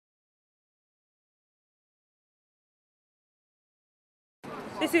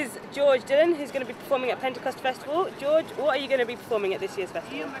This is George Dillon, who's going to be performing at Pentecost Festival. George, what are you going to be performing at this year's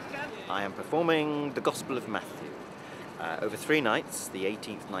festival? I am performing the Gospel of Matthew over 3 nights, the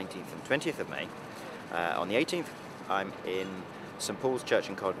 18th, 19th and 20th of May. On the 18th, I'm in St Paul's Church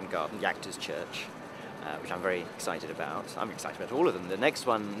in Covent Garden, the Actors' Church, which I'm very excited about. I'm excited about all of them. The next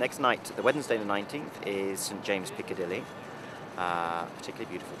night, the Wednesday the 19th, is St James Piccadilly, particularly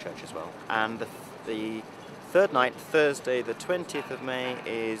beautiful church as well. And the third night, Thursday the 20th of May,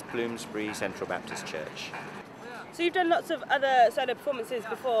 is Bloomsbury Central Baptist Church. So you've done lots of other solo performances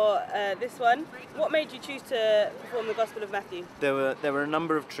before this one. What made you choose to perform the Gospel of Matthew? There were a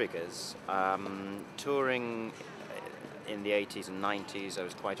number of triggers. Touring in the 80s and 90s, I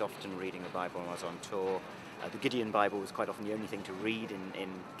was quite often reading the Bible when I was on tour. The Gideon Bible was quite often the only thing to read in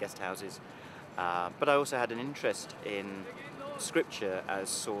guest houses. But I also had an interest in Scripture as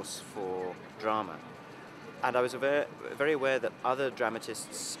source for drama. And I was very aware that other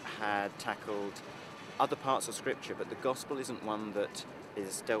dramatists had tackled other parts of Scripture, but the Gospel isn't one that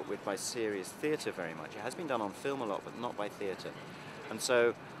is dealt with by serious theatre very much. It has been done on film a lot, but not by theatre. And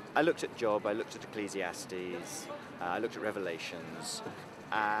so I looked at Job, I looked at Ecclesiastes, I looked at Revelations,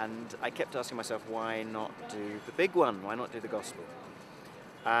 and I kept asking myself, why not do the big one? Why not do the Gospel?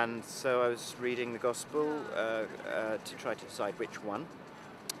 And so I was reading the Gospel to try to decide which one.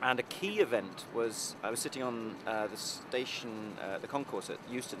 And a key event was, I was sitting on the station, the concourse at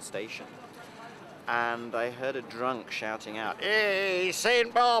Euston Station, and I heard a drunk shouting out, "Hey,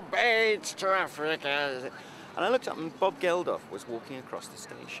 St Bob, AIDS to Africa!" And I looked up, and Bob Geldof was walking across the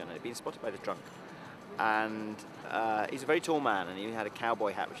station, and had been spotted by the drunk. And he's a very tall man, and he had a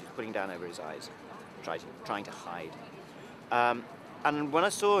cowboy hat which he was putting down over his eyes, trying to hide. And when I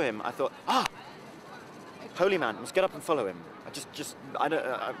saw him, I thought, holy man, I must get up and follow him.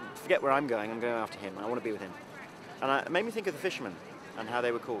 I forget where I'm going after him, I want to be with him. And it made me think of the fishermen and how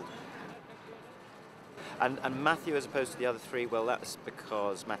they were called. And Matthew, as opposed to the other 3, well, that's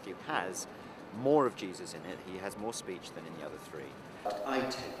because Matthew has more of Jesus in it. He has more speech than in the other 3. But I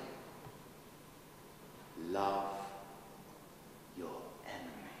tell you, love your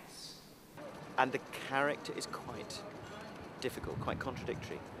enemies. And the character is quite difficult, quite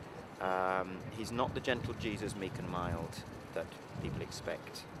contradictory. He's not the gentle Jesus, meek and mild, that people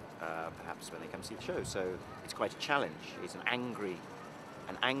expect, perhaps when they come see the show. So it's quite a challenge. He's an angry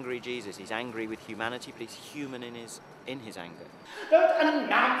Jesus. He's angry with humanity, but he's human in his anger. Don't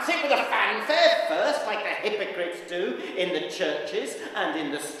announce it with a fanfare first, like the hypocrites do in the churches and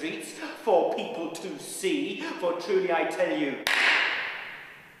in the streets, for people to see. For truly I tell you,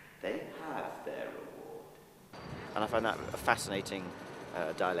 they have their reward. And I find that a fascinating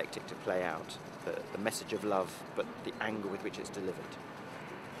dialectic to play out, the message of love, but the anger with which it's delivered.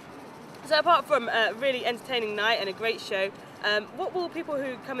 So apart from a really entertaining night and a great show, what will people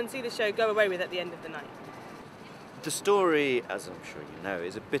who come and see the show go away with at the end of the night? The story, as I'm sure you know,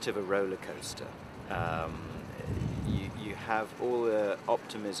 is a bit of a roller coaster. You have all the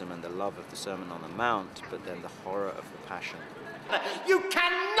optimism and the love of the Sermon on the Mount, but then the horror of the Passion. You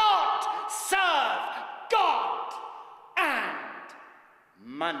cannot serve God and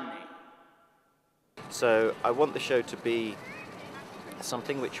money. So I want the show to be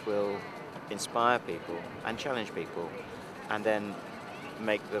something which will inspire people and challenge people, and then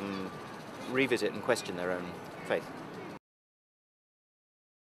make them revisit and question their own faith.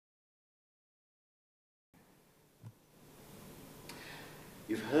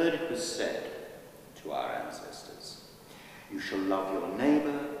 You've heard it was said to our ancestors, you shall love your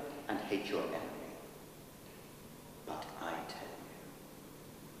neighbour and hate your enemy. But I tell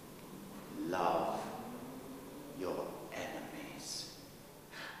you, love your enemies,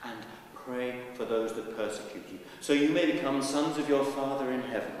 and pray for those that persecute you, so you may become sons of your Father in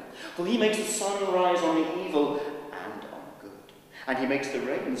heaven. For he makes the sun rise on the evil and on the good, and he makes the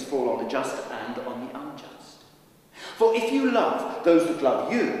rains fall on the just and on the unjust. For if you love those that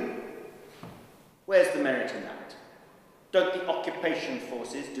love you, where's the merit in that? Don't the occupation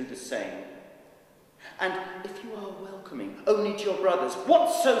forces do the same? And if you are welcoming only to your brothers,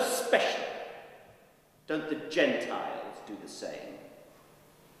 what's so special? Don't the Gentiles do the same?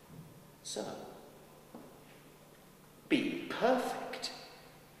 So, be perfect,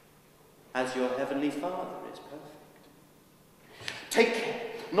 as your heavenly Father is perfect. Take care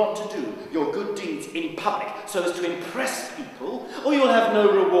not to do your good deeds in public so as to impress people, or you'll have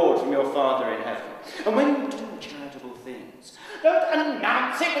no reward from your Father in heaven. And when you do charitable things, don't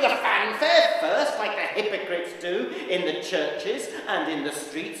announce it with a fanfare first, like the hypocrites do in the churches and in the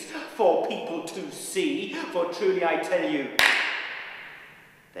streets, for people to see. For truly I tell you,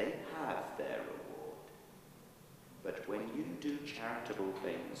 they have their reward. But But when you do charitable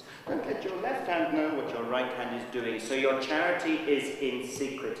things, don't let your left hand know what your right hand is doing, so your charity is in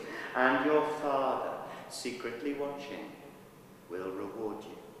secret, and your Father, secretly watching, will reward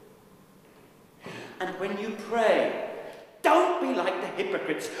you. And when you pray, don't be like the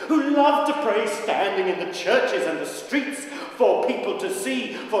hypocrites who love to pray standing in the churches and the streets for people to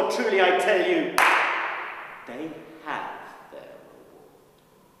see, for truly I tell you, they have their reward.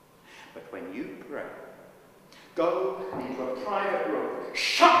 But when you pray, go into a private room,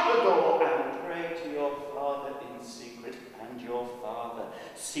 shut the door, and pray to your Father in secret, and your Father,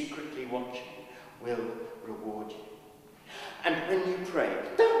 secretly watching, will reward you. And when you pray,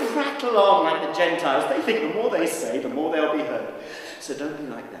 don't prattle on like the Gentiles. They think the more they say, the more they'll be heard. So don't be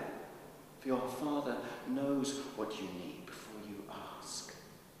like them, for your Father knows what you need before you ask.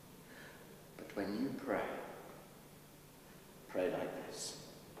 But when you pray, pray like this.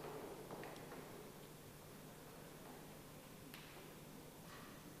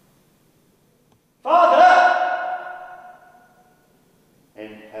 Father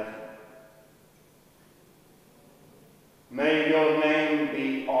in heaven, may your name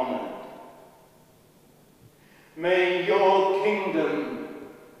be honored. May your kingdom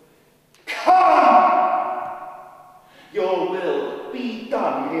come. Your will be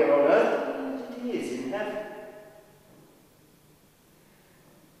done here on earth as it is in heaven.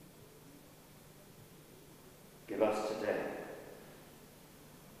 Give us today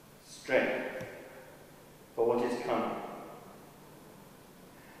strength for what is coming,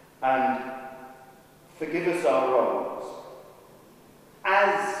 and forgive us our wrongs,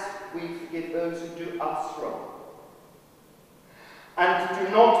 as we forgive those who do us wrong. And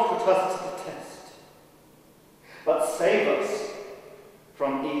do not put us to the test, but save us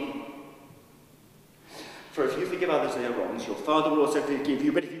from evil. For if you forgive others their wrongs, your Father will also forgive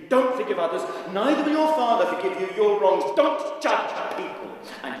you. But if you don't forgive others, neither will your Father forgive you your wrongs. Don't judge people,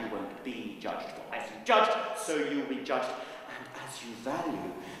 and you won't be judged. For as you judge, so you will be judged. And as you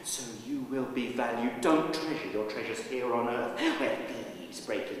value, so you will be valued. Don't treasure your treasures here on earth, where thieves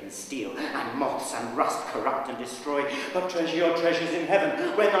break in and steal, and moths and rust corrupt and destroy. But treasure your treasures in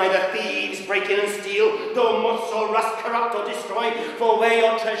heaven, where neither thieves break in and steal, nor moths or rust corrupt or destroy. For where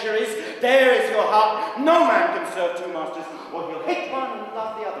your treasure is, there is your heart. No man can serve two masters, or